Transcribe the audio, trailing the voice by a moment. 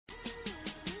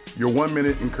Your 1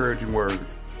 minute encouraging word.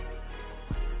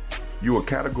 You are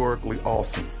categorically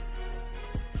awesome.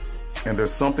 And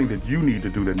there's something that you need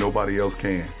to do that nobody else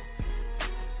can.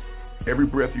 Every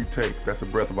breath you take, that's a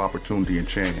breath of opportunity and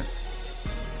chance.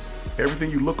 Everything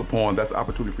you look upon, that's an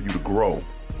opportunity for you to grow.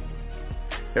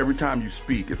 Every time you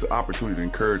speak, it's an opportunity to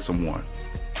encourage someone.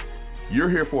 You're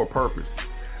here for a purpose,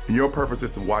 and your purpose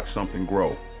is to watch something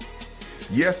grow.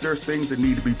 Yes, there's things that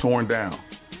need to be torn down,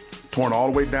 torn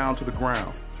all the way down to the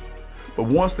ground. But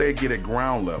once they get at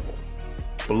ground level,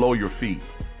 below your feet,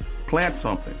 plant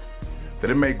something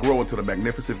that it may grow into the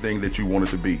magnificent thing that you want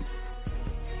it to be.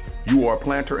 You are a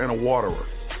planter and a waterer,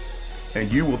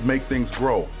 and you will make things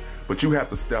grow, but you have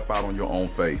to step out on your own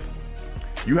faith.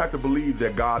 You have to believe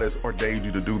that God has ordained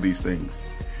you to do these things.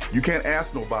 You can't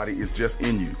ask nobody, it's just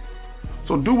in you.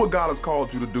 So do what God has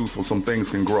called you to do so some things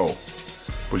can grow.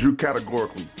 But you're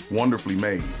categorically, wonderfully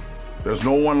made. There's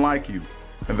no one like you,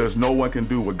 and there's no one can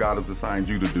do what God has assigned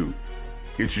you to do.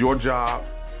 It's your job,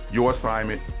 your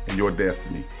assignment, and your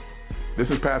destiny.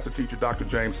 This is Pastor Teacher Dr.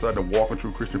 James Sutton of Walking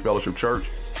True Christian Fellowship Church.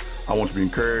 I want you to be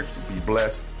encouraged, be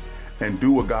blessed, and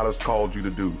do what God has called you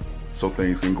to do so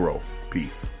things can grow.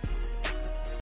 Peace.